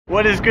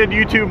What is good,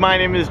 YouTube? My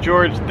name is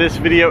George. This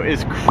video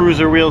is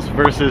cruiser wheels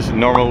versus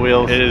normal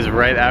wheels. It is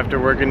right after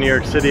work in New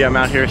York City. I'm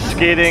out here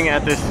skating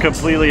at this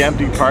completely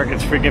empty park.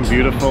 It's freaking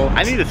beautiful.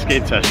 I need a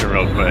skate session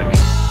real quick.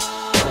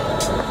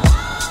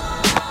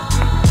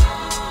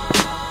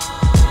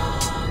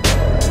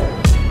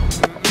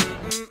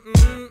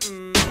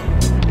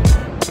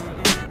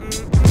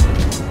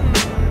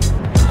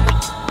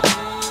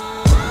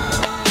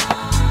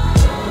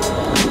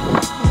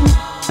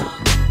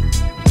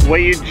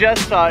 What you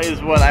just saw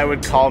is what I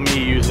would call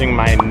me using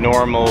my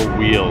normal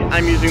wheels.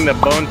 I'm using the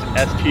Bones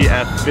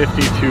STF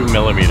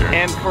 52mm.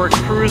 And for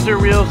cruiser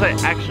wheels, I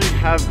actually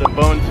have the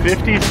Bones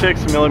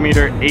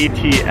 56mm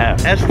ATF.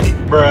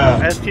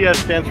 STF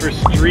stands for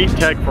Street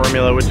Tech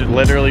Formula, which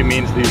literally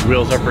means these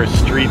wheels are for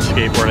street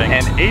skateboarding.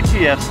 And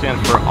ATF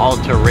stands for All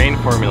Terrain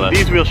Formula.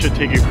 These wheels should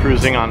take you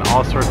cruising on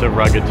all sorts of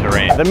rugged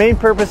terrain. The main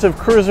purpose of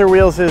cruiser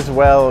wheels is,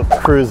 well,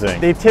 cruising.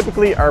 They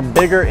typically are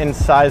bigger in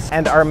size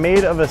and are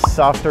made of a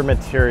softer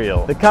material.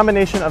 The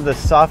combination of the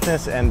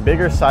softness and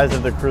bigger size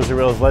of the cruiser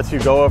wheels lets you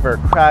go over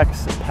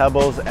cracks,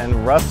 pebbles,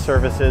 and rough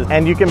surfaces,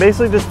 and you can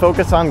basically just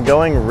focus on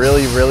going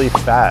really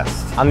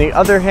fast. On the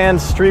other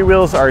hand, street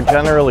wheels are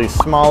generally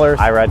smaller.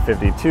 I ride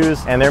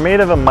 52s, and they're made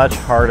of a much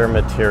harder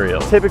material.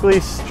 Typically,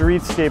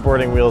 street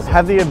skateboarding wheels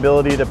have the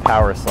ability to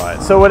power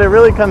slide. So what it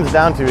really comes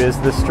down to is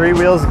the street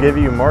wheels give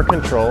you more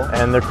control,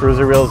 and the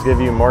cruiser wheels give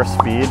you more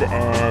speed,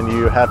 and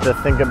you have to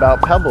think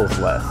about pebbles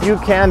less. You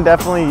can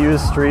definitely use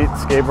street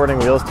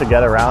skateboarding wheels to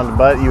get around,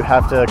 but you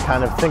have to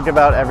kind of think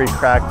about every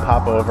crack,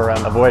 pop over,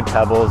 and avoid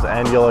pebbles,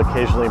 and you'll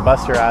occasionally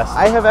bust your ass.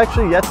 I have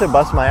actually yet to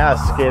bust my ass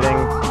skating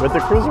with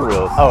the cruiser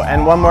wheels. Oh,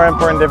 and one more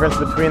important difference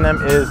between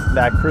them is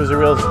that cruiser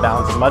wheels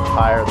bounce much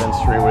higher than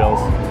street wheels.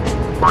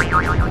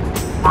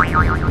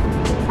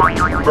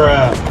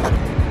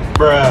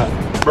 Bruh.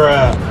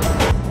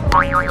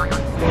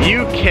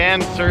 You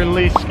can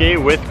certainly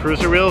skate with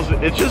cruiser wheels,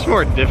 it's just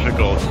more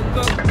difficult.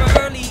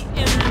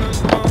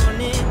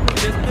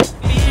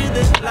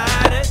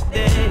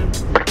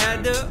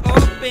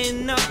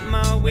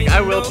 I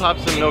will pop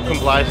some no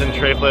complies and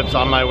tray flips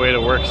on my way to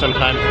work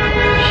sometimes.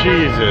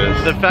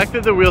 Jesus. The fact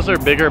that the wheels are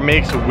bigger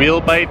makes wheel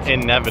bite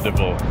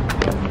inevitable.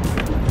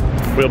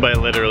 Wheel bite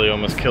literally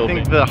almost killed me. I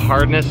think the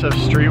hardness of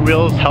street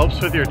wheels helps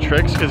with your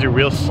tricks because your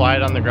wheels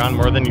slide on the ground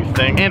more than you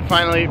think. And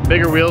finally,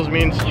 bigger wheels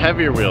means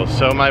heavier wheels.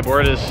 So my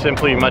board is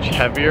simply much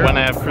heavier when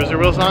I have cruiser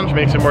wheels on, which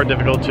makes it more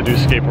difficult to do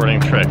skateboarding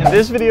tricks.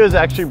 This video is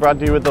actually brought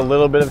to you with a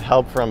little bit of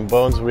help from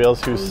Bones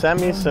Wheels, who sent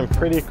me some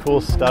pretty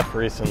cool stuff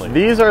recently.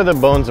 These are the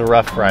Bones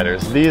Rough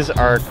Riders. These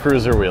are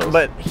cruiser wheels.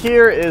 But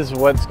here is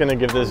what's gonna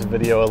give this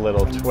video a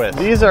little twist.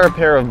 These are a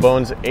pair of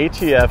Bones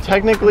ATF.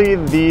 Technically,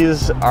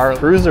 these are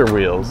cruiser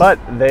wheels, but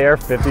they are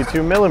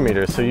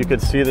 52mm, so you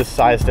could see the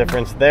size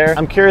difference there.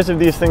 I'm curious if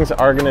these things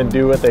are gonna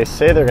do what they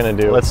say they're gonna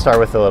do. Let's start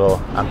with a little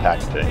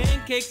unpackaging.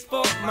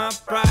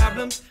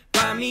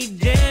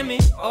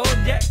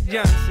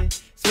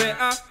 Swear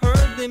I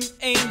heard them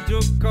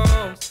angel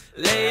calls.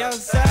 Lay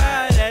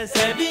outside as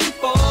heaven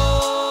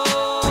falls.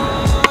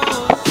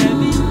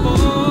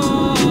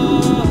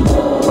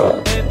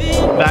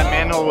 That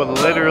manual would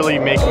literally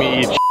make me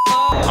eat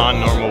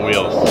on normal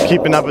wheels.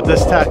 Keeping up with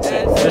this taxi.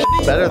 This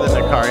better than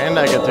a car, and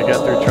I get to get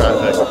through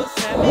traffic.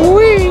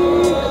 Whee!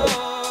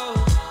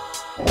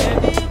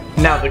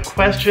 Now the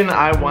question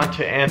I want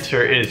to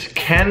answer is,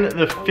 can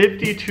the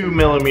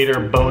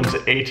 52mm Bones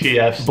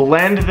ATFs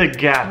blend the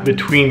gap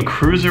between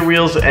cruiser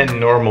wheels and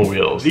normal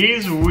wheels?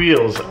 These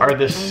wheels are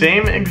the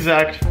same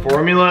exact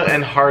formula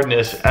and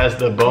hardness as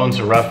the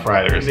Bones Rough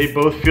Riders. They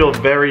both feel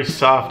very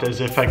soft, as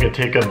if I could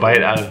take a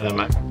bite out of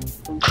them.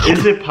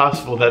 Is it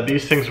possible that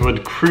these things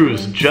would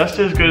cruise just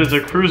as good as a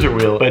cruiser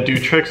wheel, but do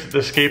tricks at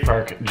the skate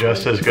park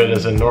just as good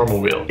as a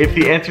normal wheel? If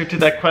the answer to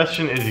that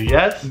question is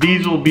yes,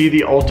 these will be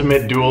the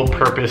ultimate dual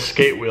purpose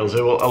skate wheels.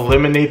 It will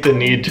eliminate the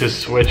need to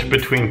switch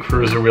between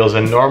cruiser wheels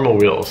and normal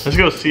wheels. Let's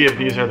go see if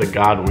these are the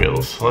God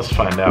wheels. Let's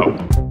find out.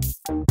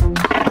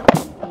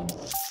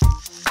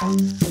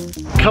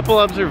 Couple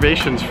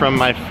observations from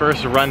my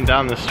first run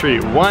down the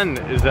street. One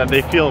is that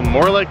they feel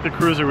more like the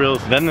cruiser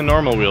wheels than the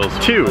normal wheels.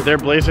 Two, they're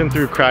blazing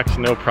through cracks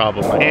no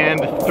problem. And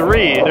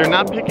three, they're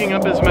not picking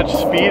up as much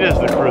speed as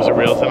the cruiser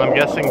wheels, and I'm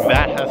guessing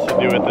that has to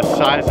do with the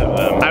size of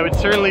them. I would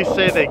certainly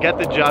say they get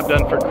the job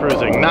done for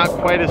cruising. Not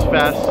quite as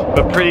fast,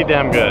 but pretty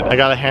damn good. I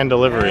got a hand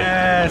delivery.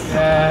 Yes.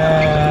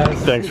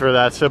 Thanks for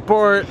that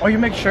support. Oh, you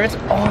make shirts?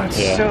 Oh, it's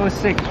so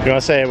sick. You wanna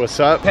say what's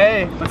up?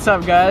 Hey, what's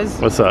up, guys?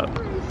 What's up?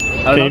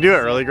 Can you do it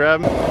early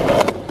grab?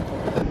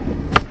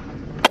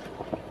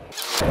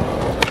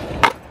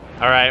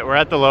 All right, we're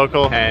at the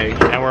local, and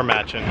we're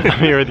matching. I'm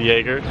here with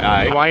Jaeger.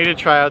 I want you to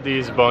try out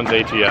these Bones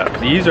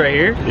ATFs. These right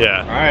here?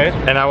 Yeah. All right.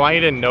 And I want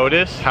you to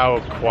notice how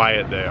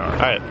quiet they are. All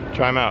right,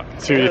 try them out.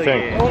 See what you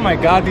think. Oh my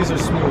God, these are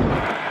smooth.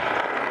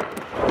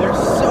 They're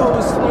so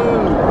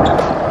smooth.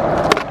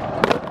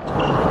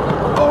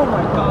 Oh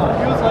my God,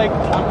 feels like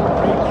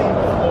I'm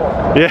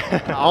breaking the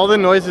floor. Yeah, all the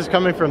noise is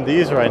coming from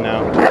these right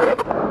now.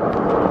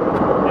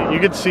 You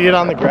could see it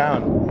on the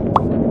ground.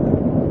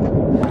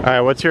 All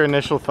right, what's your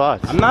initial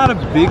thoughts? I'm not a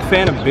big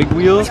fan of big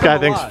wheels. This guy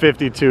thinks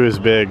 52 is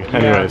big.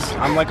 Anyways.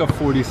 Yeah, I'm like a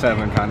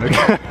 47 kind of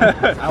guy.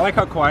 I like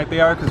how quiet they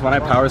are because when I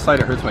power slide,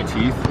 it hurts my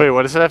teeth. Wait,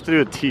 what does it have to do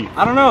with teeth?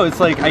 I don't know. It's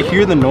like I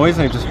hear the noise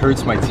and it just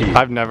hurts my teeth.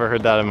 I've never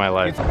heard that in my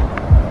life.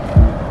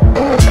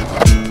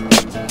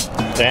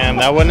 Damn,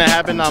 that wouldn't have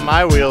happened on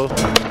my wheels.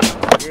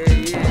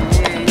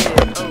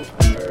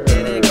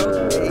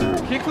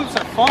 Kickflips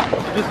are fun.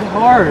 They're just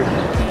hard.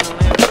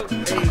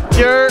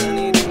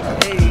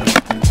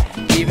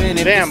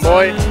 Damn,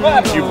 boy.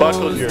 You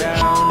buckled yours.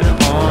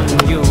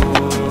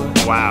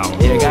 Wow.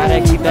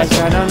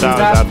 That was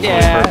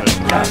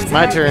absolutely perfect.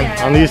 My turn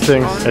on these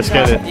things. Let's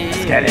get it.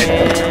 Let's get it.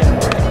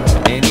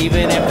 And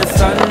even if the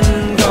sun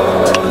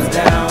goes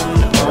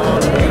down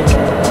on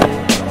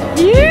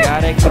you, you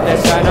gotta keep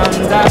that shine on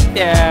top,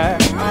 yeah.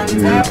 On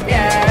top,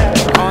 yeah.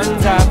 On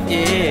top,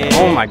 yeah.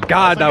 Oh my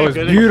God, that was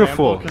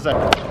beautiful.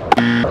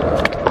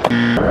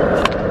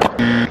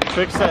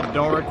 Tricks that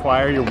don't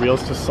require your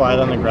wheels to slide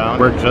on the ground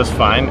work just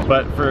fine,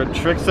 but for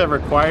tricks that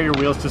require your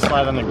wheels to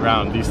slide on the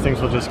ground, these things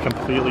will just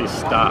completely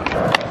stop.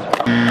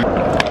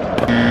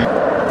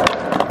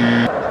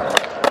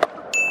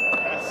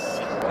 Yes.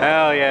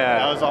 Hell yeah.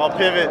 That was all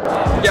pivot.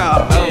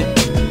 Yeah.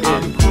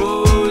 I'm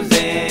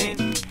cruising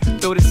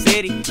through the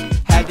city.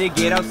 Had to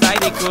get outside,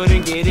 they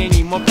couldn't get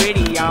any more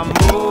pretty. I'm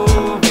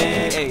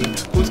moving. Hey,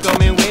 who's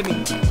coming with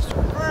me?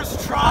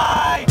 First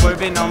try.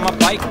 Swerving on my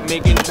bike,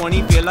 making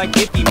 20 feel like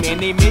 50. Man,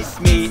 they miss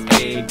me.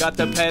 Hey, got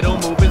the pedal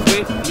moving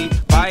swiftly.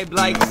 Vibe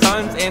like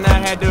suns, and I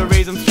had to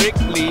raise them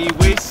strictly.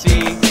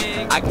 Wishing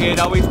I could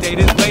always stay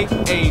this way.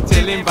 Hey,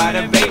 chilling by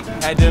the bay.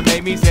 Had to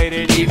make me say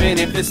that even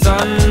if the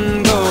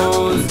sun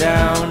goes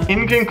down.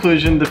 In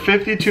conclusion, the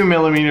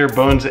 52mm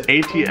Bones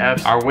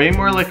ATFs are way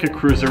more like a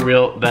cruiser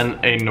wheel than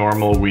a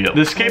normal wheel.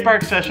 The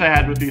skatepark session I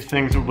had with these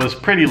things was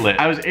pretty lit.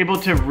 I was able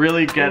to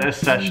really get a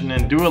session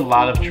and do a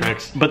lot of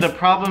tricks, but the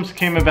problems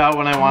came about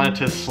when I wanted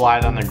to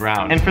slide on the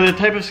ground. And for the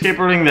type of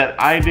skateboarding that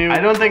I do, I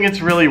don't think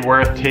it's really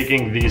worth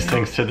taking these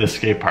things to the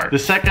skate park. The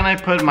second I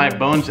put my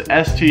Bones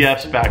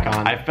STFs back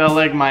on, I felt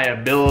like my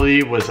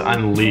ability was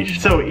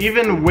unleashed. So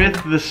even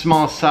with the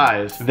small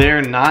size,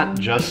 they're not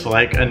just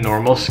like a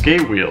normal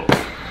skate wheel.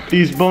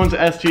 These Bones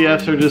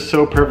STFs are just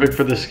so perfect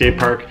for the skate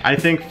park. I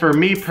think for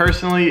me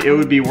personally, it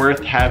would be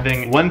worth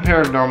having one pair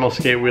of normal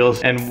skate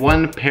wheels and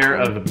one pair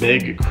of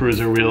big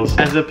cruiser wheels,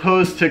 as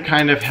opposed to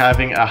kind of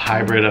having a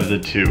hybrid of the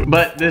two.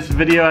 But this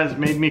video has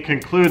made me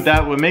conclude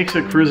that what makes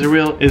a cruiser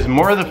wheel is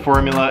more the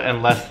formula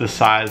and less the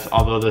size,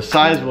 although the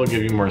size will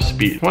give you more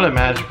speed. What a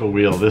magical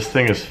wheel. This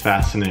thing is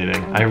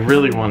fascinating. I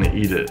really want to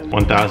eat it.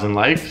 1,000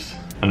 likes?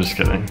 I'm just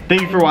kidding.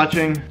 Thank you for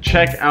watching.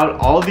 Check out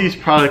all these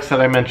products that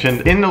I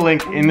mentioned in the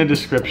link in the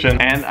description,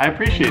 and I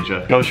appreciate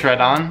you. Go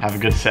shred on. Have a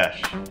good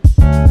sesh.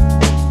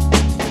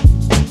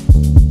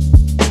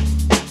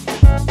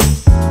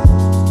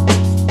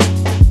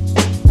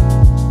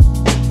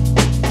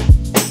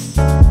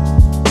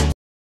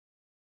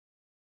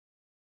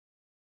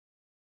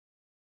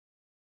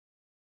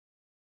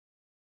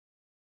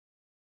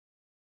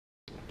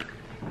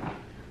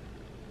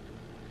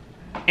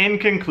 In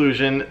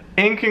conclusion,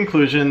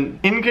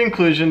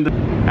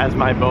 as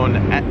my Bones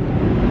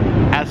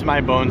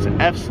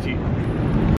FST